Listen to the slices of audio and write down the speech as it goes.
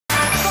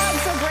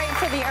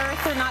the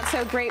earth, they're not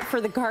so great for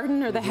the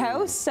garden or the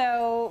house.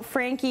 So,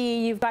 Frankie,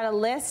 you've got a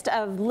list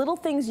of little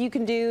things you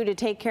can do to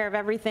take care of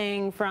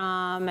everything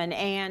from an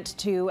ant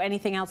to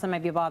anything else that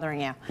might be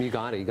bothering you. You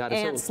got it. You got it.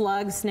 Ants,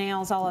 slugs,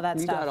 snails, all of that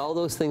stuff. You got all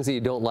those things that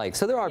you don't like.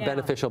 So there are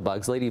beneficial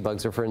bugs.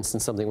 Ladybugs are, for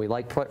instance, something we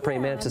like.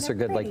 Praying mantis are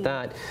good like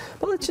that.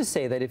 But let's just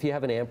say that if you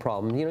have an ant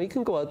problem, you know, you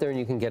can go out there and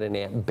you can get an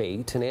ant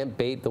bait. An ant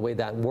bait, the way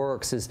that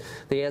works is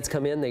the ants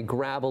come in, they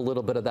grab a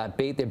little bit of that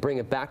bait, they bring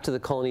it back to the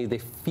colony, they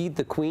feed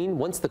the queen.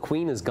 Once the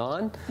queen is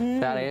gone,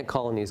 that ant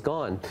colony is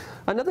gone.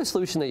 Another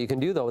solution that you can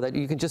do, though, that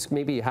you can just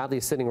maybe have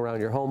these sitting around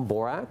your home,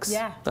 borax,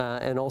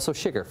 and also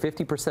sugar.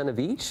 50% of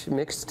each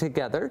mixed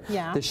together.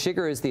 The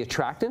sugar is the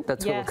attractant.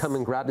 That's what will come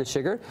and grab the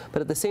sugar.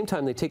 But at the same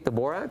time, they take the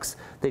borax,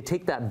 they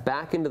take that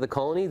back into the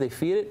colony, they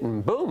feed it,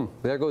 and boom,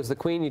 there goes the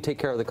queen. You take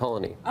care of the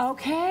colony.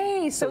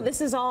 Okay, so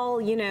this is all,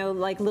 you know,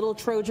 like little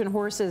Trojan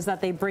horses that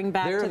they bring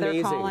back to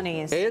their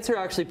colonies. Ants are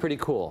actually pretty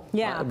cool.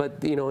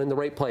 But, you know, in the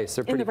right place,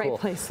 they're pretty cool. In the right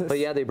places. But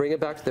yeah, they bring it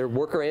back to their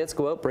worker ants,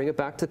 go out, bring it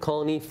back to the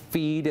colony,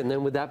 feed, and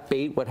then with that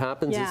bait, what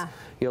happens is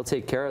you'll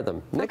take care of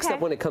them. Next up,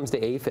 when it comes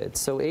to aphids.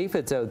 So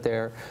aphids out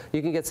there,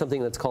 you can get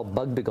something that's called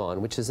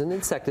bug-begone, which is an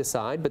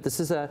insecticide, but this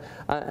is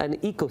an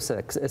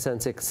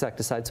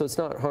insecticide, so it's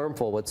not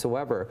harmful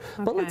whatsoever.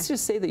 But let's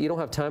just say that you don't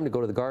have time to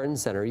go to the garden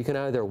center. You can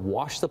either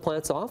wash the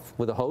plants off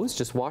with a hose,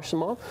 just wash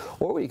them off,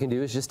 or what you can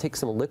do is just take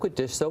some liquid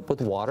dish soap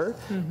with water,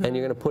 and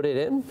you're going to put it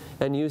in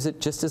and use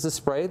it just as a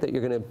spray. That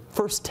you're going to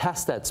first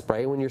test that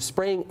spray. When you're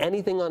spraying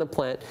anything on a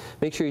plant,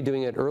 make sure you're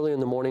doing it early in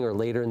the morning or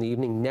later in the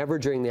evening, never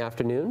during the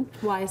afternoon.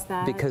 Why is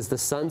that? Because the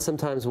sun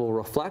sometimes will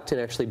reflect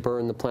and actually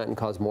burn the plant and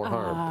cause more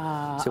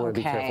harm. So you want to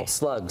be careful.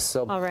 Slugs.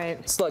 So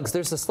slugs,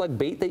 there's a slug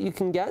bait that you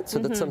can get, so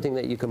that's something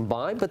that you can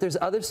buy, but there's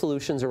other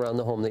solutions around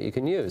the home that you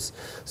can use.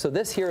 So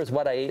this here is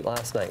what I ate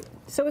last night.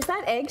 So is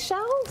that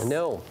eggshells?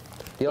 No.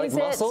 Do you like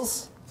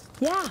mussels?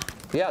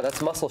 Yeah,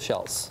 that's mussel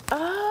shells.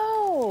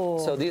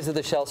 So these are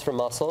the shells for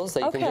mussels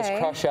that you can just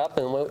crush up,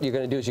 and what you're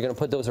going to do is you're going to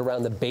put those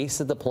around the base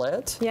of the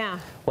plant.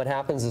 What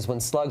happens is when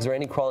slugs or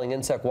any crawling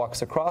insect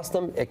walks across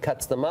them, it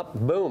cuts them up,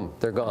 boom,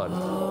 they're gone.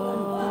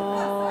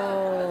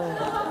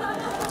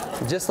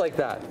 Just like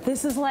that.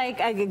 This is like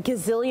a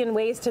gazillion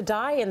ways to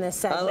die in this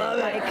segment. I love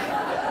it.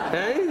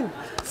 Hey?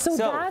 So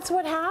that's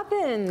what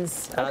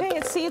happens.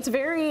 Okay, see, it's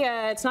very,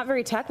 it's not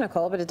very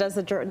technical, but it does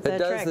the trick. It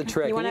does the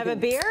trick. You want to have a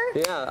beer?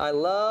 Yeah, I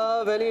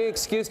love any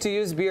excuse to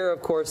use beer,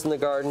 of course, in the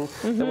garden.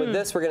 And with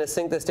this, we're going to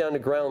sink this down to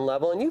ground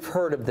level. And you've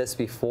heard of this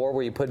before,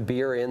 where you put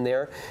beer in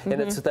there, and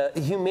it's the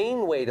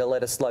humane way to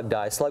let a slug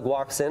die. Slug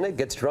walks in, it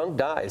gets drunk,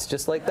 dies,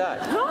 just like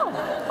that.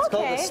 It's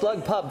called the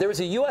slug pub. There was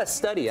a U.S.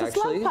 study,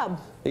 actually.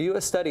 A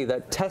U.S. study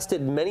that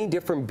tested many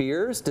different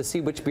beers to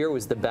see which beer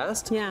was the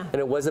best, and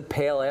it was a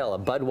pale ale. A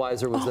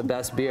Budweiser was the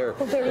best beer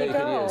that you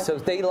could use. So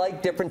they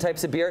like different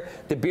types of beer.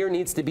 The beer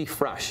needs to be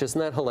fresh.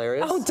 Isn't that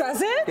hilarious? Oh,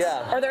 does it?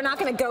 Yeah. Or they're not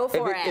going to go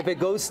for it. If it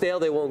goes stale,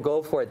 they won't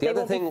go for it. The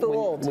other thing,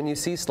 when you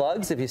see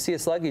slugs, if you see a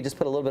slug, you just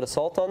put a little bit of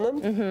salt on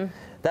them.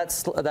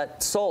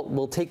 That salt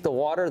will take the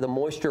water, the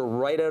moisture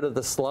right out of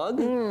the slug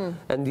and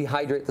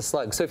dehydrate the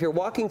slug. So if you're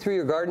walking through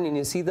your garden and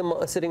you see them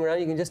sitting around,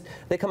 you can just,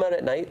 they come out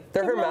at night.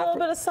 They're hermaphrodites. A little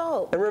bit of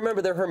salt. And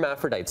remember, they're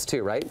hermaphrodites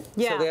too, right?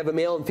 Yeah. So they have a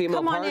male and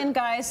female part. Come on in,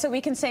 guys, so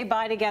we can say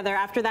bye together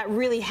after that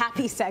really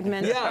happy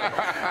segment.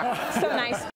 Yeah. So nice.